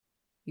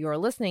You're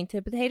listening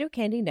to Potato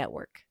Candy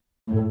Network.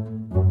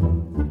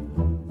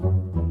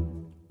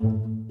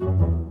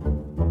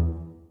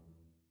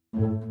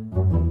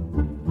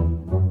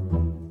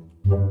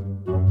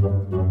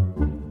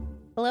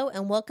 Hello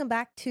and welcome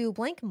back to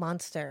Blank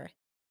Monster.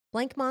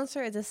 Blank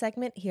Monster is a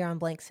segment here on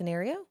Blank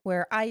Scenario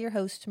where I, your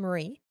host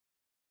Marie,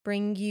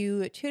 bring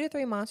you 2 to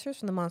 3 monsters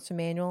from the Monster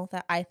Manual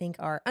that I think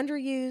are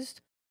underused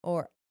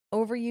or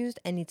overused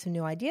and need some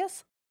new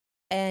ideas,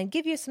 and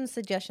give you some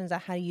suggestions on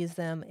how to use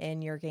them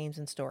in your games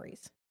and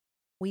stories.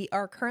 We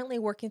are currently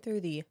working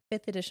through the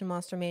 5th edition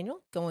Monster Manual,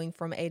 going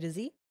from A to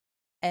Z,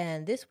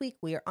 and this week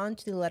we are on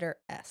to the letter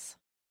S.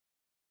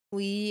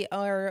 We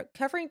are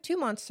covering 2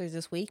 monsters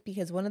this week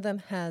because one of them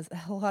has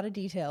a lot of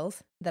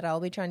details that I'll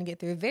be trying to get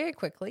through very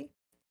quickly.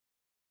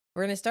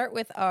 We're going to start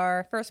with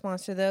our first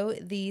monster, though,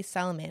 the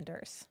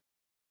salamanders.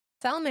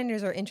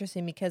 Salamanders are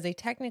interesting because they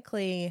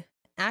technically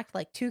act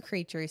like 2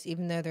 creatures,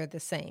 even though they're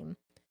the same.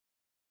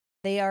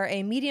 They are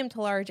a medium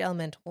to large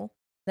elemental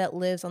that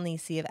lives on the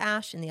Sea of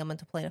Ash in the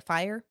elemental plane of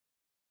fire.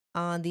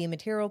 On the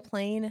material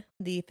plane,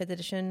 the 5th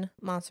edition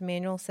Monster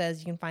Manual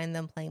says you can find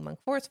them playing among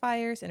forest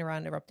fires and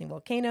around erupting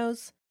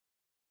volcanoes.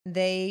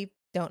 They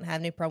don't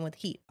have any problem with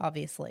heat,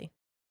 obviously.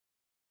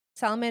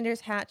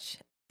 Salamanders hatch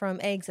from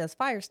eggs as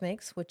fire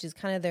snakes, which is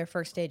kind of their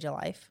first stage of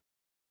life.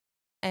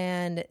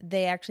 And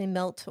they actually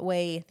melt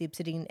away the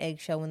obsidian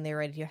eggshell when they're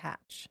ready to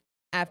hatch.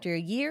 After a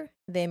year,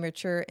 they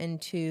mature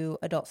into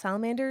adult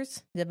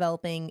salamanders,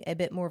 developing a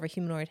bit more of a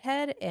humanoid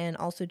head and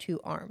also 2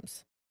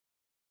 arms.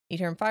 The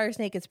term fire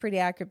snake is pretty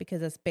accurate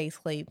because that's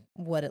basically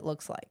what it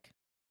looks like.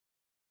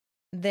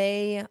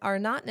 They are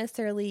not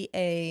necessarily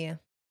a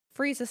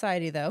free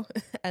society, though,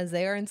 as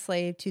they are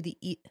enslaved to the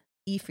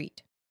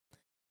Ifrit,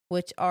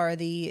 which are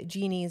the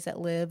genies that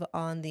live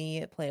on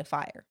the plane of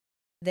fire.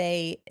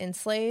 They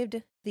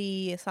enslaved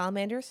the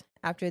salamanders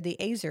after the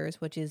Azers,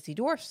 which is the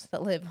dwarfs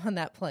that live on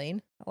that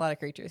plane. A lot of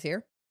creatures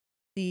here.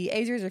 The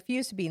Azers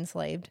refused to be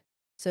enslaved,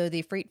 so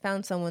the Ifrit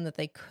found someone that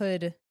they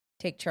could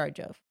take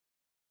charge of.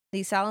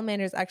 The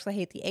salamanders actually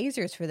hate the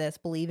Azers for this,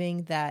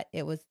 believing that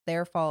it was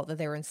their fault that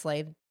they were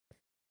enslaved.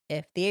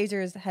 If the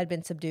Azers had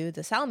been subdued,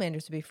 the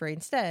salamanders would be free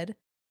instead.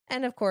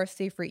 And of course,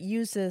 the Ifrit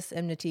used this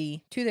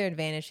enmity to their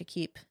advantage to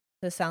keep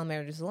the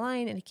salamanders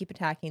aligned and to keep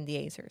attacking the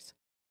Azers.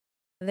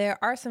 There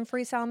are some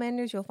free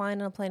salamanders you'll find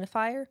on a plane of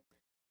fire.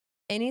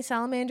 Any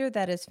salamander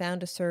that is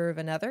found to serve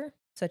another,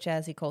 such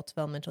as the cult of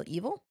elemental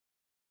evil,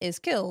 is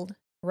killed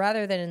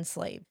rather than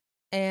enslaved.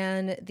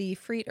 And the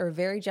Ifrit are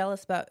very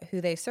jealous about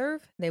who they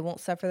serve. They won't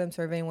suffer them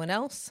serve anyone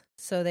else,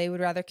 so they would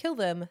rather kill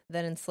them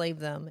than enslave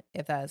them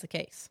if that is the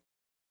case.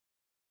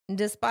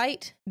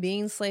 Despite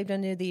being enslaved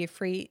under the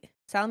Ifrit,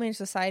 salamander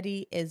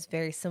society is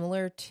very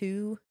similar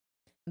to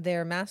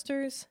their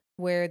masters,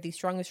 where the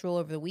strongest rule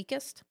over the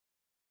weakest.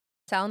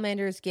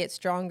 Salamanders get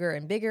stronger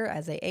and bigger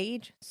as they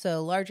age,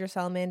 so larger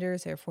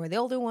salamanders, therefore the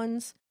older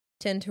ones,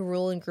 tend to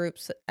rule in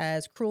groups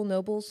as cruel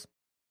nobles,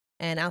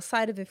 and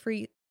outside of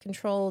Ifrit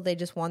control, they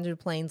just wander the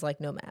plains like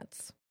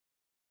nomads.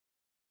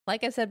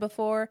 Like I said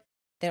before,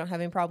 they don't have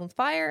any problem with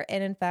fire,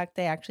 and in fact,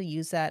 they actually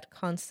use that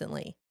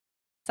constantly.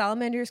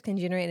 Salamanders can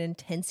generate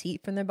intense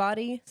heat from their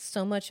body,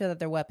 so much so that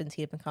their weapons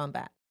heat up in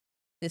combat.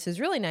 This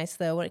is really nice,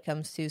 though, when it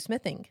comes to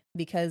smithing,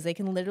 because they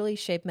can literally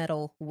shape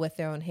metal with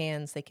their own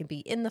hands. They can be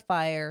in the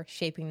fire,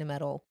 shaping the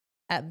metal.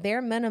 At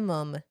bare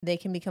minimum, they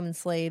can become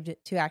enslaved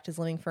to act as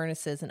living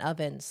furnaces and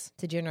ovens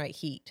to generate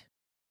heat.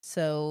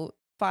 So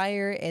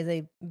fire is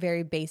a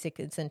very basic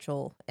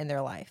essential in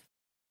their life.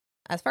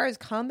 As far as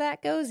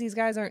combat goes, these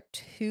guys aren't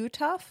too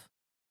tough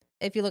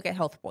if you look at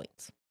health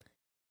points.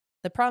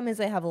 The problem is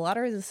they have a lot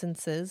of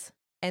resistances,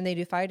 and they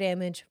do fire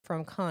damage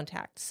from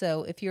contact.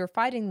 So if you're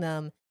fighting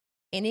them,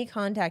 any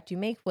contact you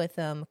make with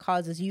them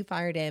causes you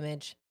fire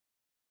damage.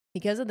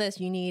 Because of this,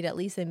 you need at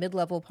least a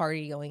mid-level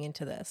party going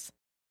into this.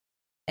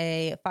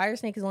 A fire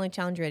snake is only a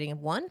challenge rating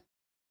of 1.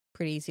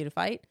 Pretty easy to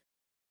fight.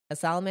 A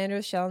salamander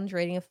is challenge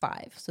rating of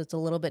 5, so it's a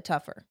little bit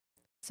tougher.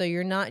 So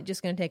you're not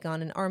just going to take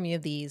on an army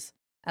of these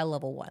at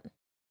level 1.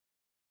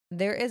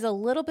 There is a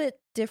little bit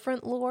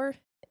different lore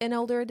in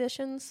older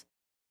editions.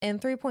 In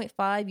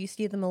 3.5, you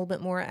see them a little bit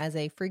more as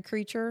a free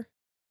creature.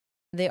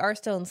 They are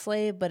still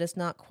enslaved, but it's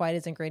not quite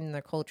as ingrained in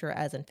their culture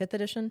as in 5th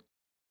edition.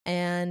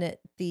 And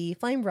the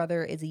Flame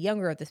Brother is a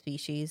younger of the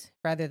species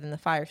rather than the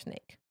Fire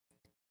Snake.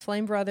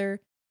 Flame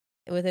Brother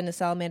within the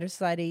Salamander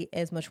Society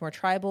is much more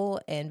tribal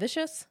and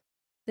vicious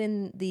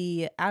than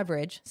the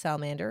average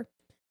salamander.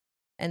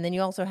 And then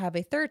you also have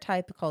a third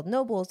type called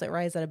Nobles that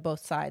rise out of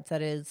both sides.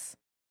 That is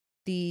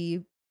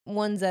the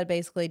ones that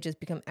basically just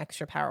become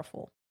extra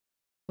powerful.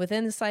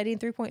 Within the society in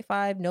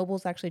 3.5,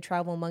 nobles actually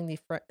travel among the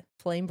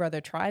Flame Brother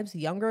tribes,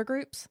 younger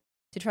groups,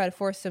 to try to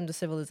force them to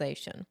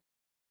civilization.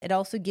 It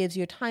also gives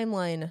you a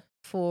timeline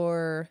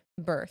for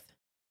birth.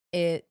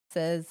 It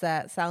says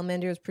that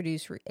salamanders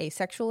produce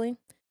asexually,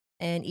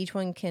 and each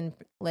one can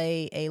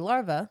lay a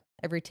larva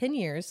every 10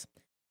 years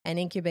and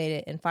incubate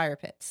it in fire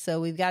pits. So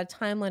we've got a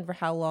timeline for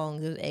how long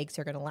those eggs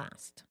are going to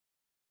last.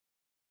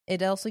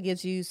 It also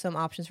gives you some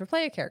options for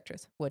player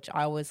characters, which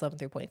I always love in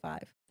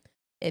 3.5.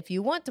 If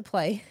you want to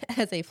play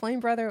as a Flame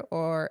Brother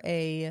or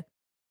a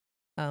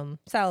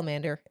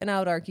Salamander, and I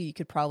would argue you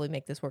could probably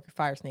make this work with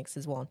Fire Snakes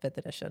as well in 5th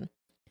edition.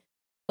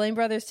 Flame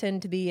Brothers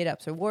tend to be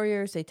Adepts or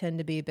Warriors. They tend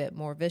to be a bit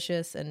more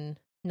vicious and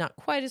not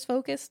quite as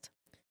focused.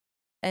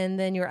 And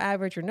then your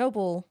average or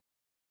noble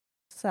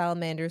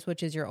Salamanders,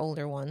 which is your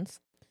older ones,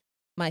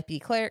 might be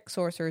Clerics,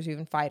 Sorcerers, or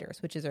even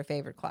Fighters, which is their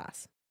favorite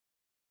class.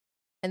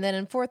 And then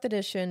in 4th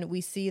edition, we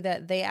see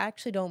that they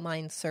actually don't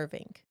mind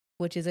serving,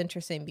 which is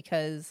interesting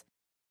because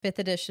 5th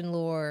edition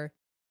lore,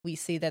 we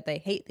see that they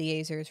hate the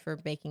Azers for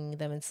making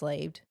them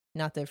enslaved,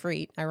 not their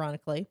freed,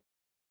 ironically.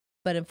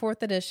 But in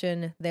 4th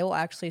edition, they will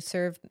actually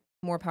serve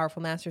more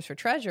powerful masters for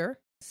treasure.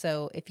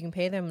 So if you can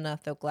pay them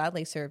enough, they'll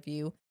gladly serve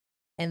you,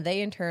 and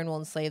they in turn will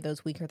enslave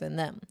those weaker than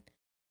them.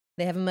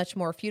 They have a much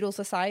more feudal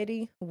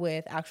society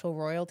with actual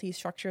royalty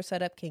structure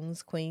set up,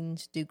 kings,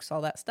 queens, dukes,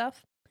 all that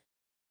stuff.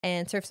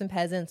 And serfs and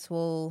peasants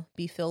will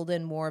be filled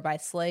in more by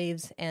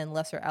slaves and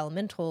lesser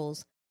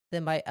elementals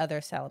than by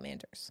other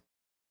salamanders.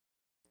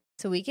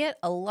 So we get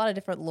a lot of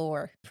different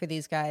lore for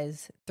these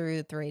guys through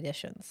the 3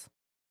 editions.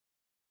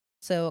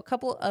 So a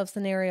couple of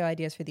scenario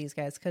ideas for these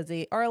guys, because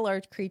they are a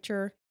large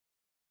creature,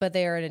 but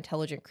they are an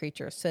intelligent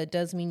creature. So it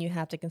does mean you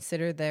have to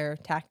consider their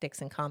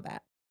tactics in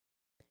combat.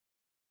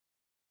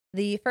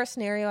 The first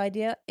scenario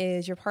idea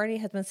is your party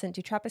has been sent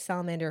to trap a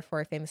salamander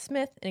for a famous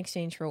smith in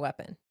exchange for a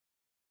weapon.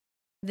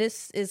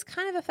 This is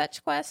kind of a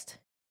fetch quest.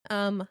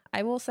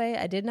 I will say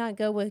I did not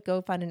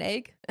go find an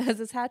egg as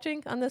it's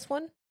hatching on this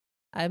one.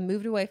 I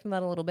moved away from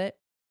that a little bit.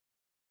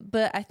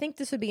 But I think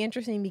this would be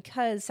interesting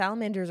because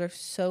salamanders are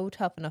so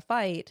tough in a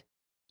fight,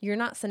 you're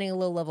not sending a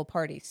low-level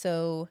party.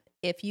 So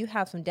if you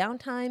have some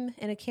downtime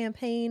in a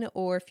campaign,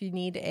 or if you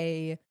need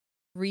a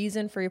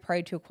reason for your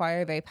party to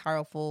acquire a very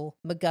powerful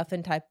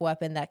MacGuffin-type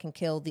weapon that can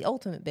kill the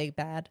ultimate big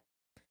bad,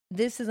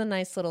 this is a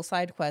nice little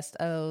side quest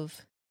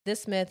of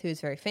this smith who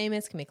is very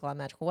famous, can make a lot of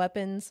magical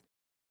weapons.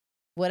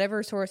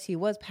 Whatever source he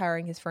was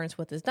powering his furnace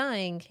with is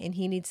dying, and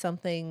he needs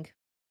something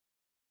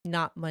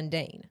not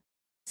mundane.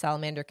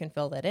 Salamander can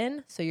fill that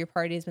in, so your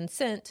party has been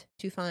sent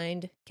to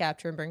find,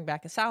 capture, and bring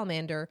back a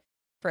salamander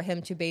for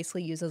him to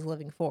basically use as a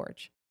living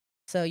forge.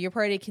 So your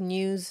party can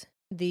use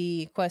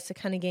the quest to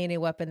kind of gain a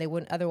weapon they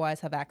wouldn't otherwise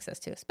have access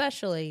to,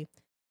 especially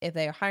if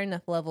they are high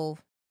enough level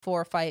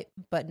for a fight,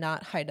 but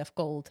not high enough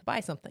gold to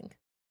buy something.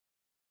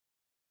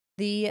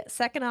 The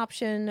second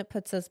option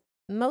puts us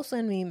mostly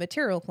in the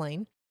material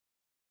plane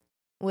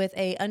with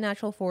a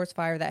unnatural forest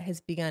fire that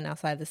has begun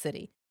outside the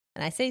city.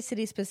 And I say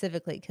city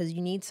specifically because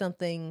you need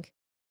something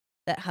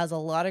that has a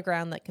lot of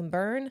ground that can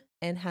burn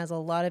and has a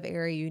lot of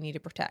area you need to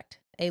protect.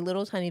 A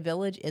little tiny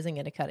village isn't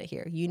going to cut it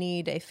here. You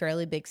need a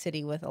fairly big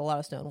city with a lot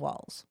of stone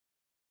walls.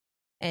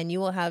 And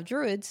you will have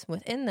druids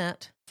within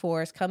that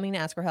forest coming to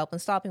ask for help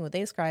and stopping what they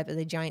describe as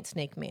a giant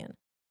snake man.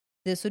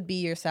 This would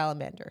be your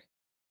salamander.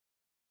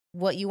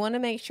 What you want to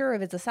make sure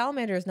of is the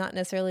salamander is not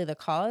necessarily the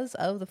cause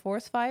of the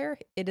forest fire.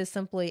 It is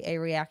simply a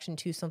reaction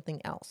to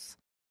something else.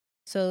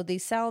 So the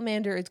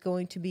salamander is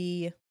going to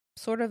be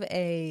sort of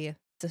a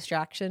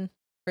distraction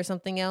for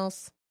something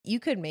else.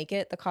 You could make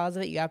it the cause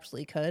of it. You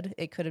absolutely could.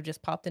 It could have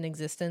just popped in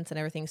existence and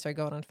everything started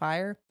going on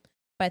fire.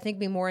 But I think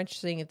it'd be more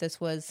interesting if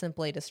this was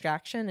simply a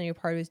distraction and your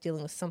party was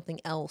dealing with something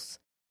else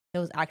that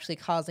was actually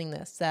causing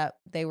this, that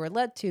they were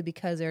led to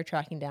because they were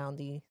tracking down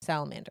the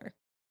salamander.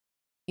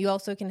 You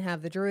also can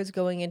have the druids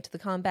going into the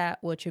combat,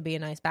 which would be a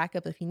nice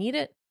backup if you need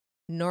it.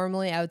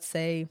 Normally, I would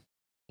say,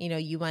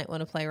 you might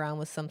want to play around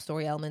with some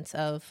story elements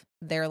of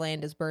their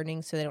land is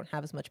burning so they don't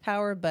have as much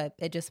power, but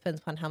it just depends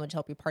upon how much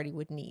help your party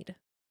would need.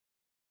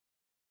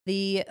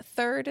 The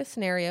third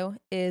scenario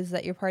is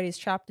that your party is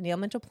trapped in the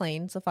elemental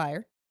planes of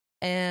fire,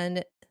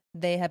 and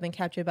they have been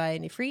captured by a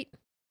Nefrit.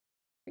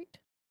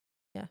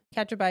 Yeah,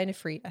 captured by a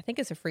Nefrit. I think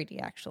it's a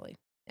Friti, actually.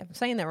 If I'm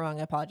saying that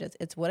wrong, I apologize.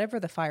 It's whatever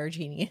the fire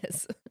genie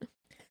is.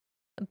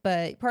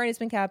 But party has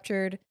been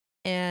captured,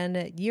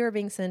 and you are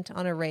being sent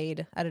on a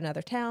raid at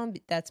another town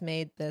that's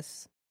made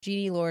this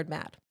genie lord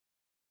mad.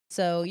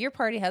 So your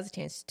party has a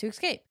chance to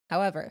escape.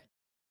 However,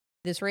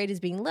 this raid is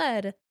being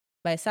led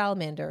by a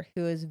salamander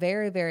who is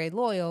very, very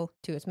loyal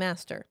to its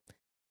master,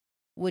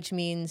 which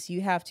means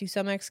you have to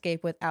somehow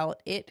escape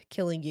without it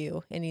killing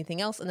you,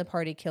 anything else in the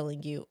party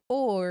killing you,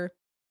 or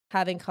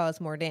having caused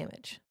more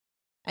damage.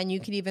 And you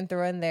could even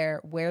throw in there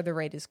where the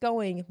raid is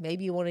going.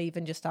 Maybe you want to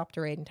even just stop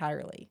the raid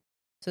entirely.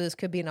 So this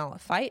could be an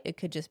all-out fight. It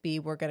could just be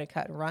we're going to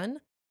cut and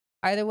run.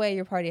 Either way,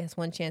 your party has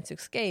one chance to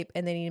escape,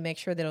 and they need to make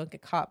sure they don't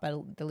get caught by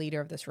the leader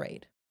of this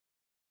raid.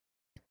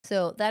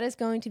 So that is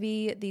going to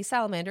be the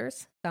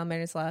salamanders /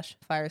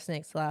 fire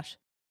snakes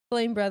 /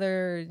 flame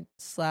brother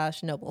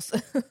 / nobles.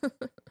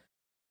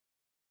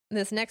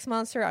 This next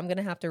monster, I'm going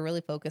to have to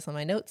really focus on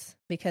my notes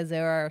because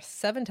there are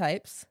 7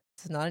 types.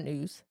 This is not a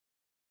news.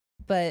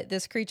 But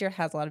this creature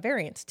has a lot of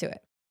variants to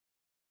it.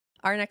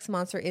 Our next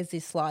monster is the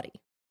Slotty,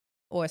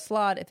 or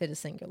Slod if it is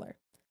singular.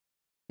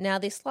 Now,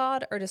 the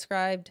Slod are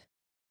described,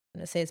 I'm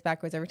going to say this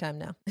backwards every time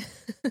now.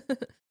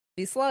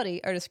 The Slotty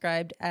are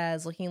described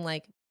as looking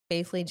like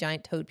basically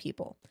giant toad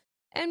people.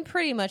 And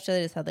pretty much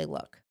that is how they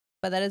look.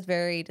 but that is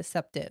very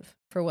deceptive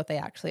for what they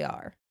actually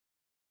are.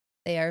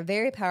 They are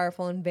very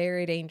powerful and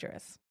very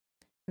dangerous.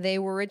 They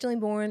were originally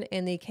born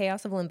in the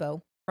chaos of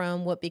Limbo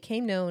from what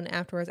became known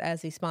afterwards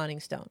as the Spawning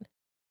Stone.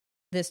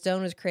 This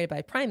stone was created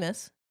by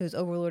Primus, who's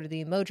overlord of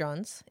the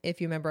Modrons,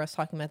 if you remember us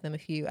talking about them a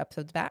few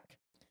episodes back.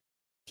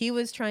 He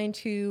was trying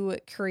to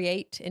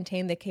create and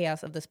tame the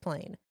chaos of this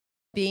plane.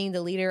 Being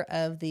the leader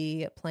of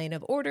the plane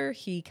of order,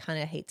 he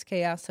kind of hates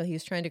chaos, so he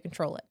was trying to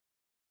control it.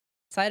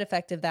 Side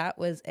effect of that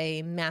was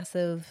a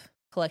massive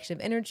collection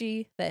of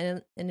energy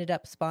that ended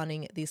up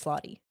spawning the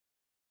Slotty.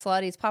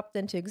 Slotties popped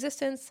into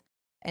existence,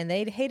 and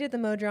they hated the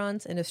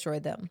Modrons and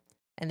destroyed them.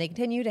 And they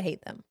continue to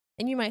hate them.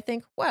 And you might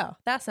think, wow,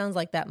 that sounds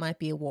like that might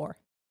be a war.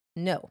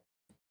 No.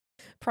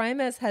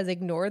 Primus has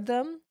ignored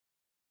them,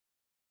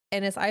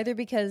 and it's either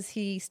because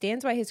he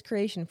stands by his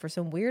creation for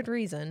some weird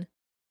reason,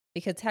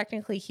 because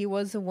technically he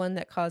was the one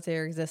that caused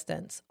their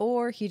existence,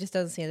 or he just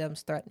doesn't see them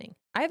as threatening.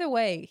 Either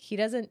way, he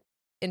doesn't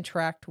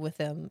interact with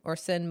them or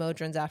send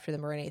Modrons after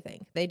them or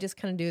anything. They just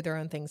kind of do their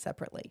own thing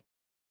separately.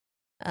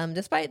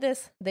 Despite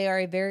this, they are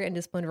a very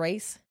undisciplined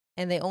race,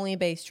 and they only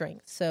obey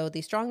strength, so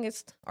the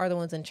strongest are the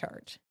ones in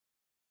charge.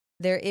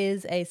 There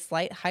is a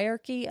slight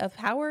hierarchy of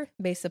power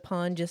based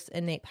upon just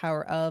innate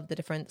power of the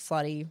different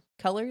Slotty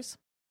colors,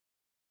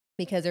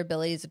 because their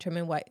ability is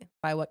determined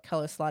by what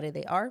color Slotty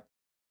they are.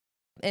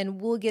 And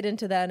we'll get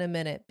into that in a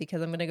minute,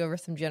 because I'm going to go over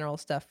some general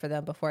stuff for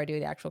them before I do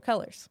the actual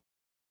colors.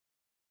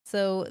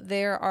 So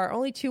there are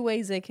only two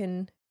ways they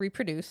can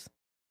reproduce.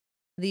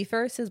 The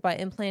first is by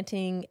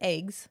implanting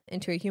eggs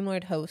into a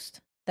humanoid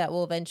host that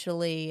will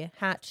eventually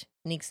hatch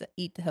and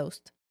eat the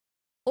host.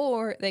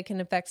 Or they can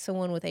infect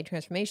someone with a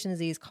transformation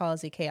disease called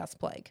the Chaos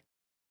Plague.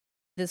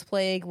 This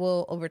plague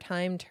will, over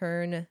time,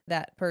 turn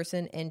that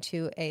person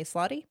into a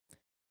Slotty.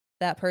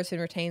 That person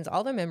retains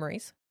all their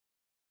memories,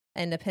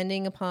 and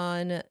depending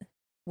upon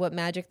what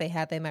magic they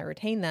have, they might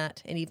retain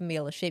that and even be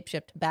able to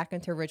shapeshift back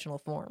into original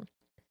form.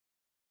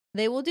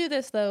 They will do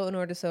this, though, in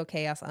order to sow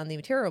chaos on the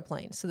material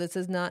plane, so this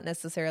is not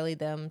necessarily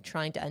them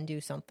trying to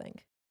undo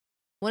something.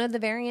 One of the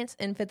variants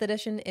in 5th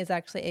edition is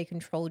actually a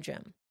control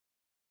gem.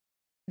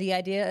 The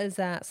idea is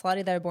that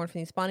Slotty that are born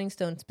from the Spawning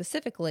Stone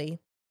specifically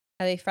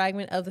have a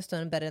fragment of the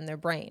stone embedded in their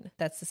brain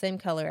that's the same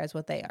color as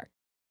what they are.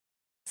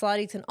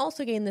 Slotties can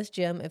also gain this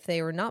gem if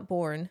they were not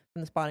born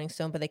from the Spawning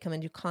Stone, but they come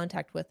into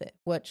contact with it,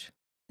 which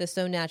the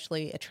stone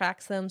naturally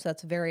attracts them, so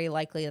it's very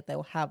likely that they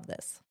will have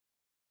this.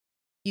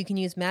 You can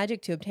use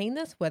magic to obtain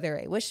this, whether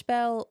a wish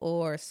spell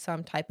or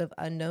some type of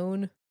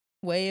unknown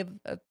way of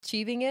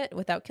achieving it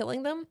without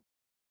killing them.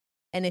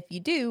 And if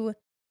you do,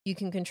 you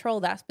can control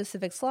that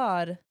specific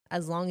slot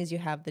as long as you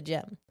have the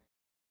gem.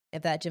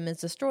 If that gem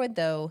is destroyed,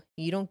 though,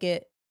 you don't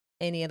get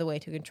any other way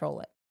to control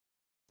it.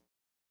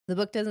 The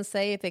book doesn't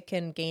say if it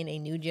can gain a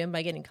new gem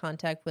by getting in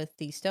contact with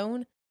the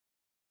stone.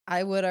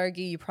 I would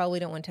argue you probably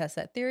don't want to test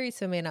that theory,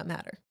 so it may not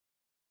matter.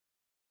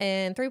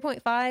 In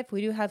 3.5,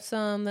 we do have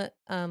some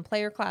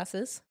player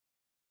classes.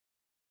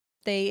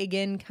 They,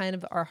 again, kind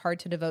of are hard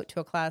to devote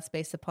to a class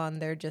based upon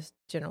their just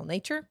general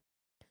nature.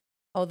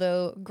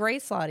 Although Grey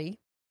Slotty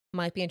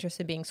might be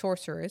interested in being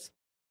sorcerers,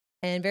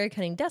 and Very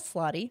Cunning Death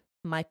Slotty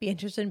might be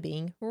interested in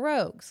being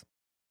rogues.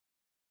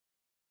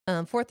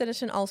 4th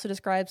edition also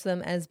describes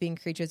them as being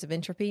creatures of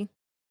entropy,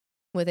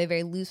 with a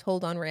very loose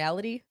hold on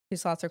reality,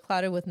 whose thoughts are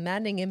clouded with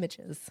maddening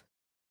images.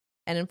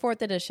 And in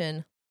 4th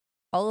edition,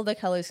 all of the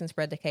colors can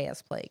spread the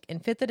Chaos Plague. In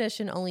 5th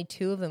edition, only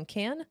 2 of them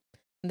can.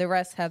 The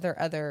rest have their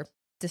other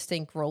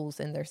distinct roles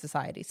in their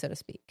society, so to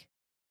speak.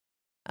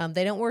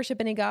 They don't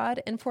worship any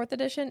god in 4th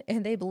edition,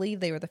 and they believe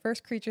they were the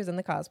first creatures in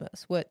the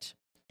cosmos, which,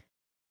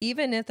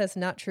 even if that's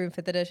not true in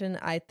 5th edition,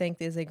 I think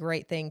is a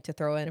great thing to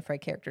throw in for a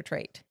character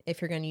trait, if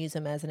you're going to use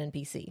them as an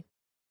NPC.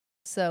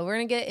 So we're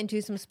going to get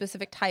into some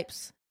specific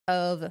types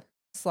of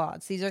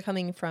slots. These are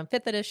coming from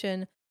 5th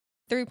edition,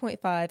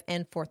 3.5,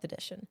 and 4th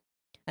edition.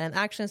 And I'm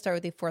actually going to start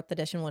with the 4th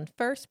edition one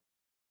first.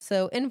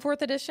 So in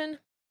 4th edition,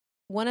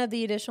 one of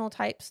the additional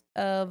types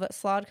of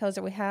slod colors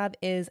that we have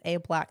is a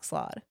black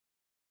slod.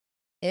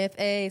 If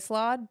a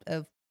slod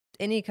of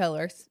any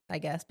color, I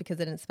guess, because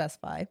it didn't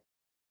specify,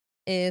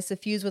 is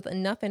suffused with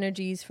enough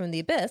energies from the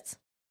abyss,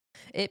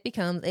 it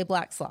becomes a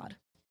black slod.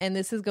 And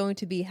this is going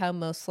to be how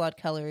most slod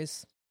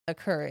colors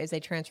occur, is a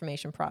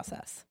transformation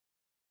process.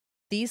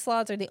 These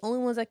slods are the only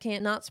ones that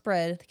cannot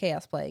spread the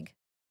Chaos Plague,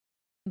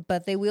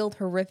 but they wield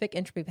horrific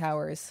entropy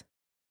powers,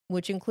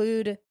 which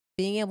include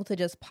being able to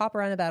just pop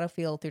around a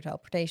battlefield through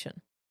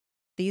teleportation.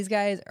 These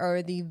guys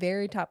are the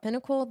very top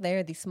pinnacle.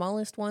 They're the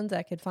smallest ones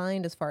I could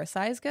find as far as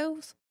size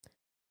goes,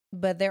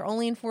 but they're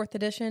only in 4th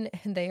edition,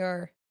 and they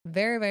are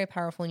very, very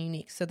powerful and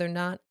unique, so they're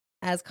not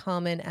as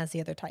common as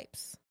the other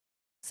types.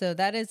 So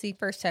that is the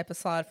first type of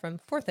slod from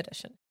 4th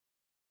edition.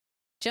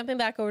 Jumping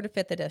back over to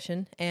 5th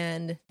edition,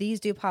 and these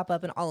do pop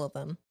up in all of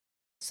them.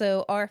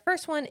 So our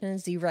first one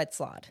is the red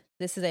slod.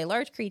 This is a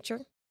large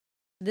creature.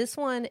 This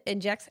one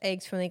injects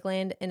eggs from a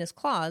gland in its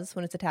claws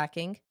when it's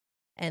attacking,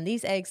 and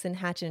these eggs then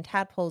hatch into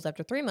tadpoles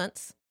after 3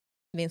 months,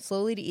 being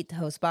slowly to eat the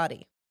host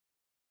body.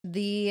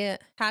 The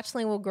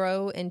hatchling will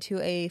grow into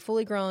a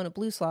fully grown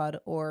blue slot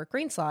or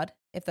green slot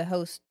if the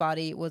host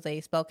body was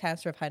a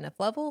spellcaster of high enough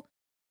level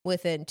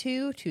within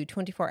 2 to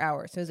 24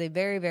 hours. So it's a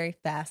very, very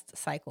fast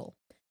cycle.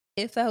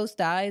 If the host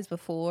dies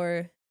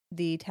before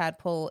the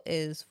tadpole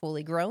is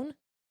fully grown,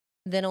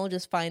 then it'll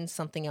just find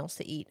something else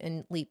to eat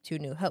and leap to a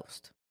new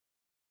host.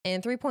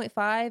 In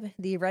 3.5,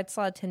 the red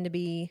slot tend to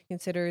be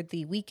considered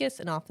the weakest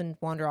and often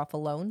wander off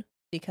alone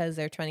because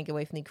they're trying to get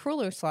away from the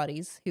crueler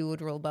slotties who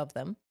would rule above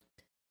them.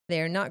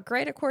 They're not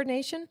great at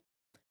coordination,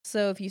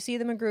 so if you see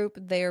them in group,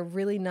 they're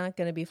really not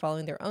going to be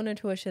following their own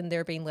intuition.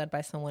 They're being led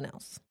by someone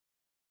else.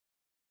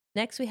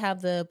 Next, we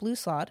have the blue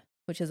slot,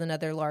 which is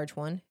another large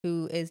one,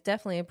 who is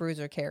definitely a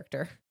bruiser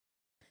character.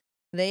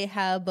 They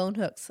have bone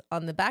hooks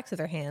on the backs of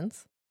their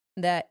hands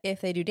that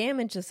if they do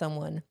damage to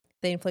someone,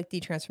 they inflict the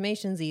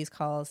transformation disease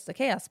caused the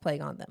Chaos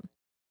Plague on them.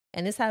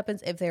 And this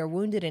happens if they are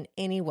wounded in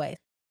any way.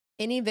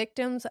 Any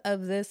victims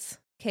of this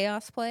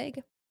Chaos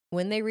Plague,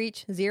 when they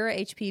reach 0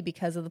 HP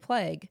because of the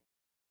plague,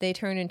 they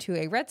turn into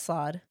a red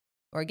slot,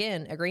 or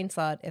again, a green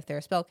slot if they're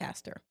a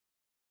spellcaster.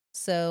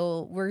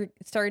 So we're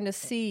starting to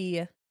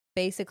see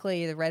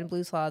basically the red and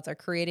blue slots are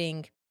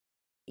creating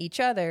each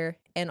other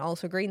and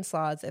also green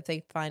slots if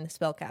they find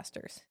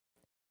spellcasters.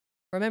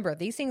 Remember,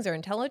 these things are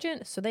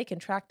intelligent, so they can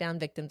track down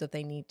victims if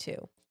they need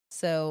to.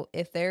 So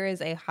if there is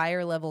a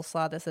higher level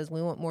slot that says,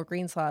 we want more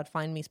green slot,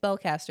 find me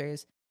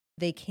spellcasters,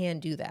 they can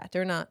do that.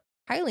 They're not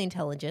highly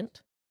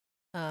intelligent.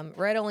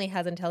 Red only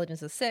has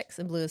intelligence of 6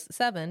 and blue is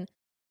 7,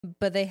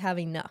 but they have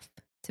enough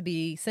to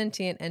be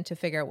sentient and to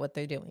figure out what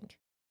they're doing.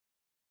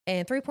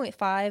 And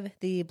 3.5,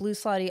 the blue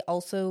slotty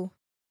also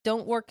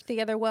don't work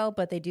together well,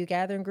 but they do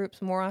gather in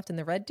groups more often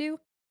than red do,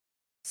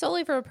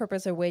 solely for the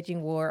purpose of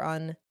waging war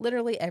on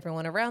literally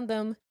everyone around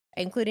them,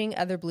 including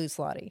other blue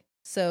slotty.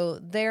 So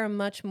they're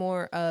much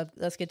more of,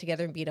 let's get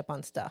together and beat up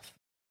on stuff.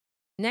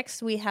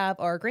 Next, we have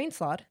our green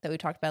slot that we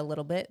talked about a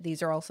little bit.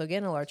 These are also,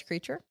 again, a large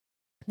creature.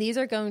 These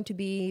are going to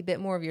be a bit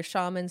more of your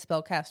shaman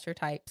spellcaster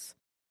types.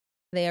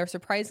 They are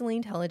surprisingly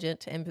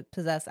intelligent and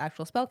possess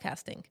actual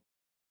spellcasting,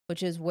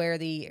 which is where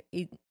the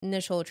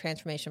initial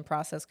transformation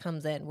process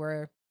comes in,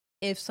 where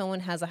if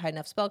someone has a high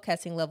enough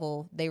spellcasting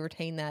level, they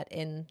retain that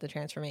in the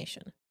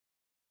transformation.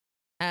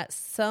 At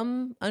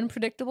some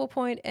unpredictable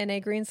point in a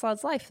green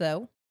slot's life,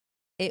 though,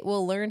 it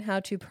will learn how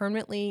to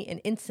permanently and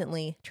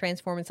instantly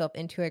transform itself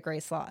into a gray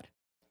slot.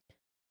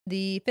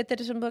 The 5th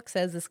edition book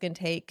says this can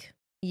take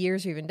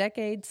years or even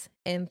decades.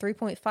 In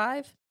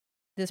 3.5,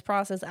 this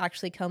process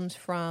actually comes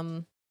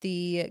from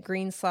the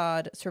green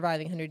slot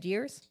surviving 100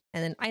 years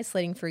and then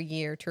isolating for a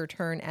year to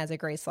return as a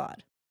gray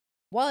slot.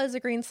 While as a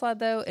green slot,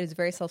 though, it is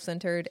very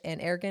self-centered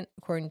and arrogant,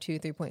 according to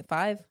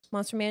 3.5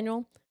 Monster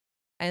Manual,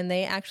 and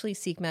they actually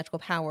seek magical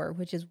power,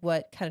 which is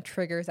what kind of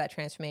triggers that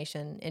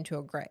transformation into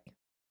a gray.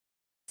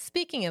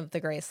 Speaking of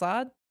the gray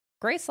slot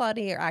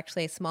are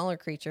actually a smaller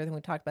creature than we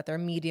talked about. They're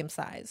medium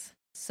size.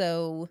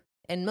 So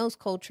in most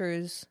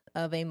cultures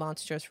of a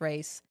monstrous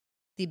race,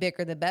 the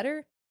bigger the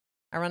better.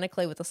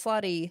 Ironically, with the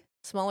slotty,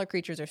 smaller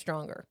creatures are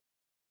stronger.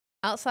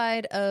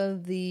 Outside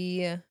of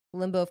the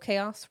Limbo of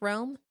Chaos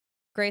realm,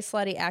 Grey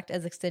Slotty act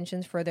as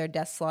extensions for their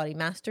Death Slotty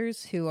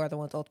masters, who are the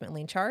ones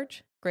ultimately in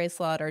charge. Grey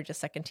Slot are just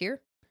second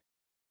tier.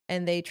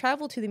 And they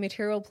travel to the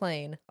material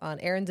plane on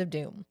errands of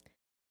doom.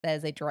 That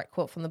is a direct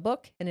quote from the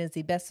book, and is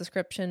the best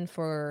description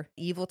for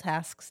evil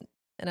tasks,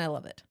 and I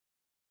love it.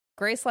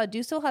 Grey Slot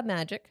do still have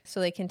magic, so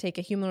they can take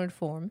a humanoid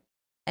form,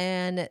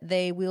 and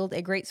they wield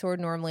a great sword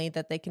normally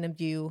that they can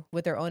imbue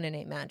with their own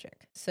innate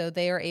magic. So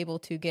they are able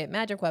to get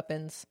magic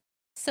weapons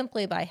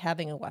simply by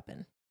having a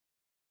weapon.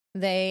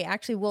 They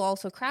actually will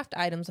also craft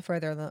items for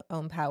their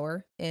own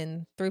power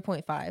in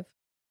 3.5,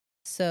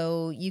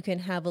 so you can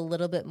have a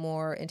little bit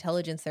more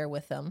intelligence there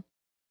with them.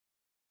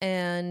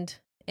 And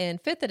in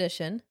 5th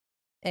edition,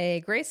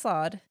 a Grey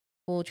Slot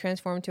will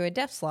transform to a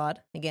Death Slot.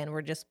 Again,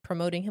 we're just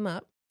promoting him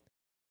up.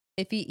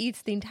 If he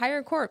eats the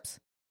entire corpse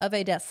of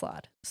a Death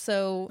Slot.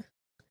 So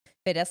if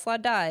a Death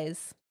Slot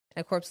dies,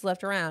 and a corpse is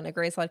left around, a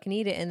Grey Slot can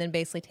eat it and then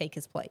basically take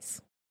his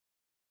place.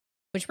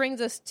 Which brings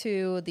us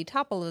to the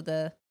top of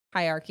the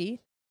hierarchy,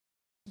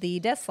 the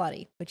Death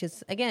Slotty, which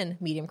is, again,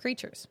 medium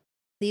creatures.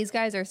 These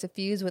guys are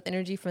suffused with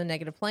energy from the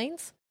negative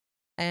planes,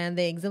 and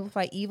they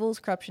exemplify evil's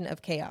corruption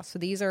of chaos. So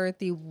these are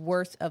the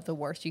worst of the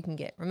worst you can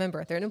get.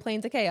 Remember, they're in the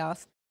planes of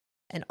chaos,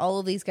 and all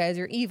of these guys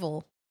are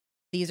evil.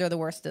 These are the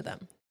worst of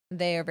them.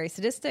 They are very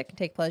sadistic and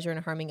take pleasure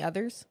in harming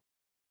others.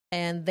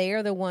 And they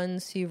are the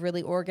ones who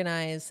really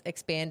organize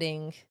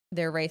expanding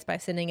their race by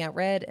sending out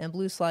red and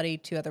blue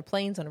slotty to other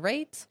planes on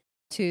raids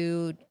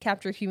to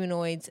capture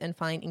humanoids and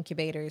find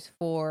incubators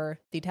for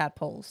the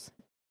tadpoles.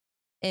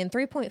 In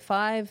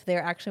 3.5,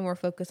 they're actually more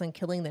focused on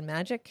killing than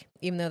magic,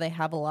 even though they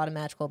have a lot of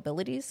magical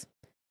abilities.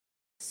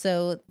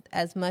 So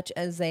as much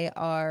as they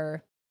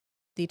are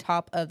the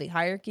top of the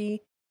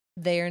hierarchy,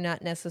 they are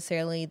not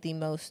necessarily the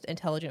most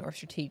intelligent or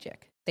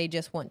strategic. They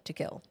just want to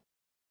kill.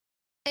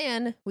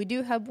 And we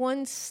do have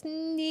one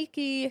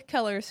sneaky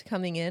colors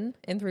coming in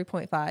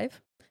 3.5.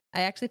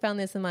 I actually found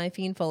this in my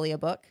Fiend Folio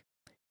book.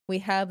 We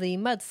have the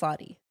Mud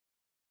Slotty.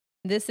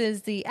 This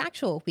is the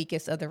actual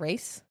weakest of the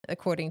race,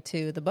 according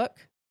to the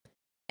book,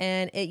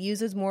 and it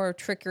uses more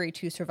trickery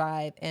to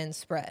survive and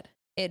spread.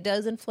 It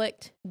does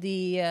inflict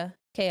the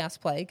chaos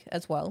plague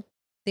as well.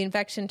 The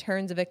infection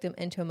turns a victim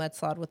into a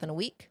mudslide within a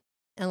week,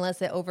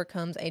 unless it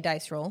overcomes a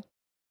dice roll.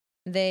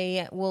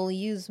 They will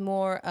use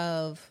more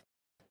of,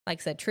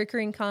 like I said,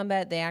 trickery in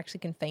combat. They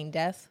actually can feign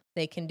death.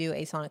 They can do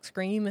a sonic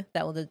scream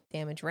that will do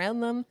damage around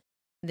them.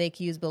 They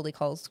can use ability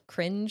calls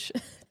cringe.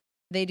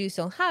 They do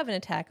still have an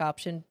attack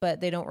option,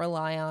 but they don't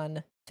rely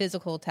on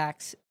physical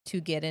attacks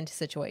to get into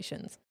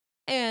situations.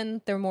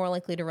 And they're more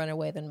likely to run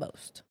away than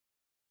most.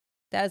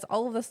 That is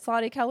all of the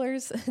slotty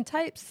colors and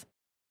types.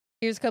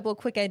 Here's a couple of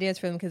quick ideas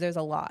for them because there's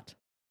a lot.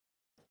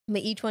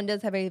 But each one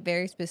does have a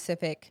very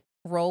specific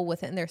role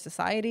within their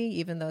society,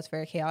 even though it's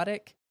very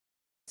chaotic.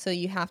 So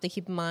you have to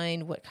keep in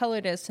mind what color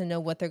it is to know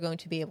what they're going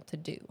to be able to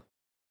do.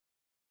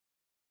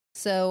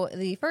 So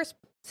the first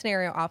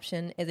scenario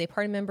option is a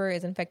party member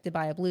is infected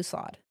by a blue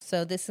slod.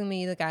 So this is going to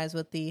be the guys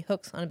with the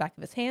hooks on the back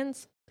of his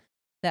hands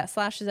that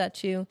slashes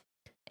at you,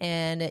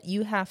 and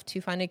you have to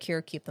find a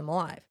cure, keep them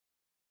alive.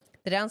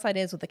 The downside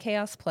is with the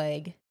chaos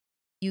plague,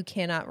 you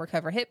cannot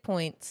recover hit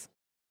points,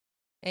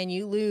 and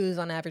you lose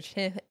on average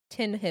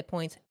 10 hit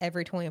points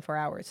every 24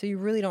 hours. So you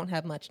really don't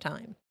have much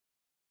time.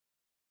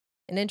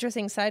 An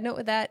interesting side note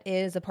with that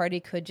is the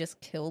party could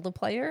just kill the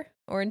player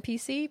or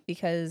NPC,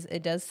 because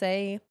it does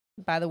say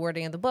by the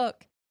wording of the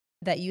book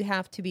that you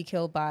have to be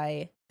killed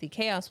by the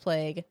chaos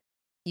plague.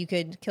 You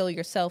could kill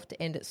yourself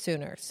to end it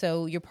sooner.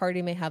 So your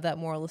party may have that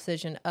moral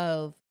decision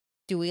of,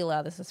 do we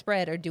allow this to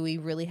spread, or do we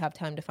really have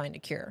time to find a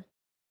cure?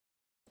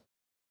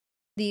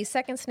 The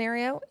second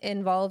scenario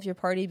involves your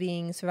party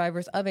being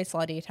survivors of a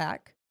slotty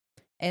attack,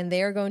 and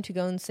they are going to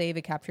go and save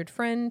a captured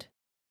friend,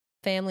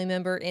 family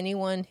member,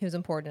 anyone who's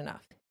important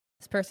enough.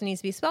 This person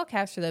needs to be a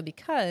spellcaster, though,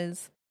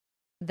 because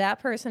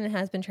that person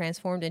has been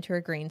transformed into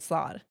a green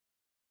slod.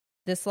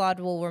 This slod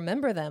will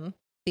remember them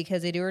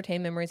because they do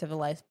retain memories of a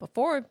life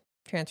before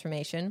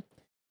transformation,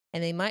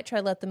 and they might try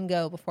to let them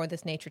go before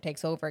this nature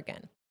takes over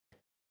again.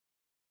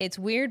 It's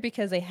weird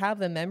because they have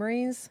the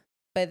memories,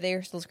 but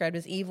they're still described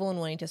as evil and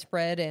wanting to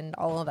spread and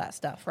all of that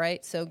stuff,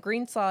 right? So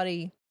green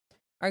slotty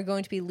are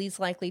going to be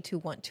least likely to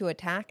want to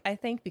attack, I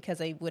think, because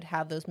they would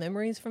have those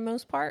memories for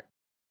most part.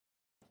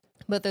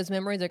 But those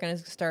memories are going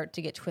to start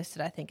to get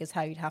twisted, I think, is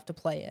how you'd have to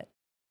play it.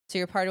 So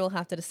your party will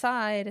have to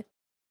decide,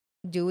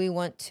 do we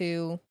want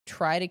to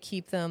try to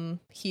keep them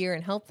here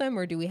and help them,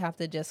 or do we have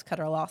to just cut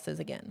our losses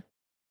again?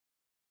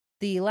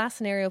 The last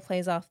scenario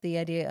plays off the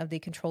idea of the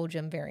control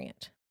gem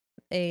variant.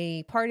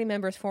 A party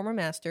member's former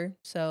master,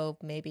 so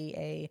maybe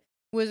a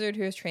wizard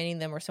who is training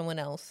them or someone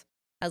else,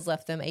 has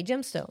left them a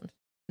gemstone.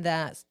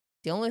 That's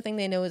the only thing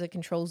they know is it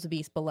controls the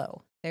beast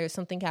below. There's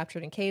something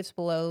captured in caves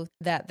below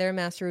that their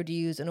master would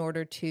use in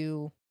order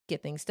to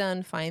get things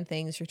done, find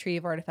things,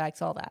 retrieve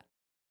artifacts, all that.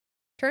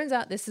 Turns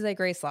out this is a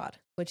gray slot,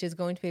 which is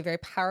going to be a very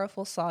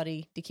powerful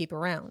slotty to keep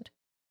around.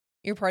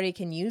 Your party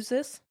can use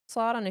this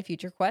slot on a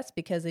future quest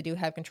because they do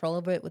have control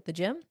of it with the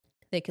gem.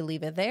 They could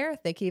leave it there.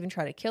 They could even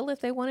try to kill it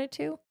if they wanted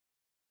to.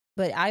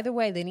 But either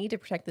way, they need to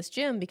protect this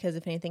gem because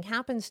if anything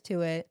happens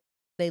to it,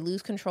 they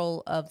lose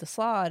control of the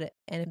slot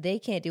and they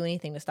can't do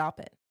anything to stop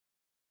it.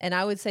 And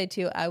I would say,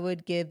 too, I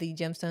would give the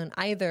gemstone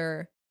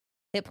either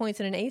hit points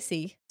in an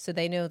AC so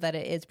they know that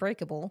it is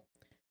breakable,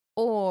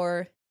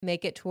 or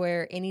make it to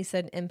where any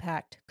sudden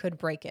impact could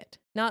break it.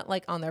 Not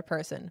like on their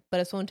person, but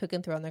if someone took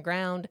and threw on the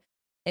ground,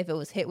 if it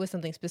was hit with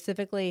something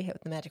specifically, hit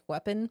with a magic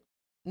weapon,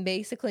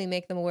 basically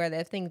make them aware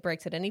that if things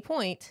breaks at any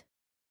point,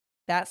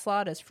 that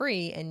slot is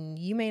free and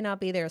you may not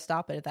be there to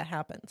stop it if that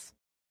happens.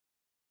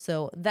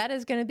 So that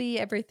is going to be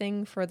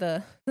everything for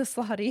the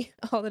slotty,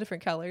 all the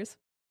different colors.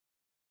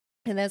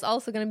 And that's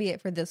also going to be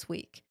it for this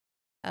week.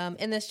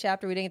 In this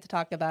chapter, we didn't get to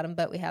talk about them,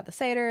 but we have the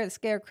satyr, the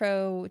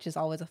scarecrow, which is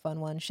always a fun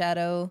one,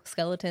 shadow,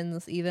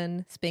 skeletons,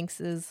 even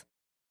sphinxes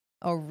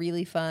are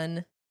really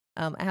fun.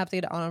 I have to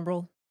get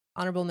an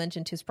honorable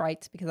mention to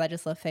sprites because I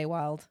just love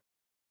Feywild.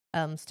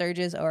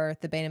 Sturges are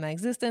the bane of my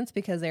existence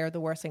because they are the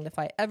worst thing to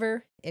fight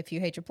ever. If you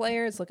hate your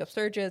players, look up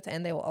Sturges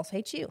and they will also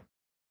hate you.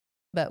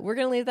 But we're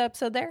going to leave the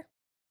episode there.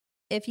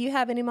 If you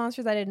have any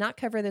monsters I did not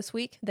cover this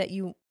week that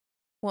you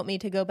want me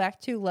to go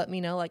back to, let me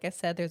know. Like I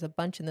said, there's a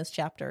bunch in this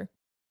chapter.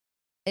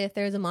 If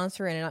there's a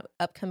monster in an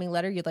upcoming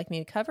letter you'd like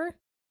me to cover,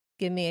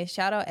 give me a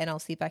shout out and I'll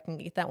see if I can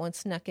get that one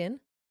snuck in.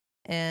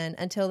 And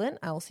until then,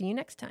 I will see you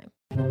next time.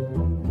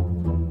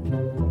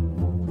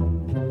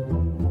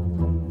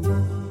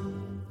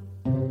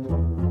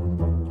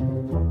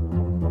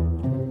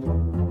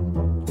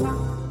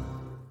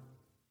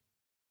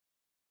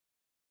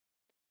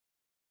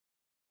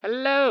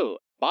 Hello!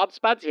 Bob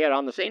Spuds here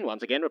on the scene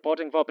once again,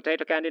 reporting for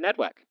Potato Candy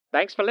Network.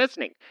 Thanks for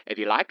listening. If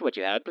you liked what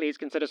you heard, please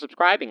consider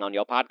subscribing on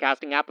your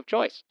podcasting app of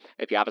choice.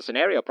 If you have a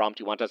scenario prompt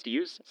you want us to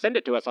use, send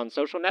it to us on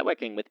social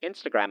networking with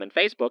Instagram and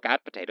Facebook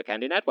at Potato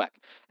Candy Network.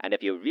 And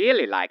if you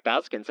really liked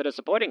us, consider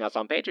supporting us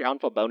on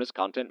Patreon for bonus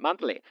content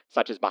monthly,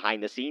 such as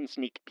behind-the-scenes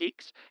sneak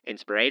peeks,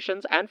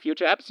 inspirations, and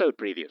future episode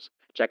previews.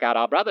 Check out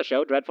our brother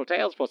show, Dreadful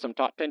Tales, for some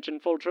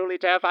taut-tension-full, truly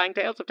terrifying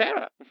tales of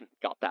terror.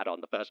 Got that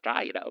on the first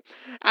try, you know.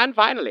 And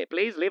finally,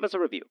 please leave us a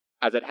review,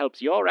 as it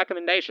helps your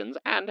recommendations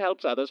and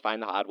helps others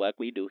find the hard work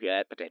we do here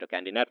at Potato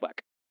Candy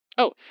Network.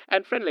 Oh,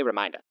 and friendly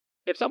reminder,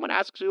 if someone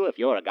asks you if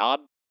you're a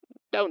god,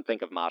 don't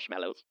think of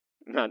marshmallows.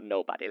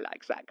 Nobody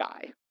likes that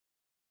guy.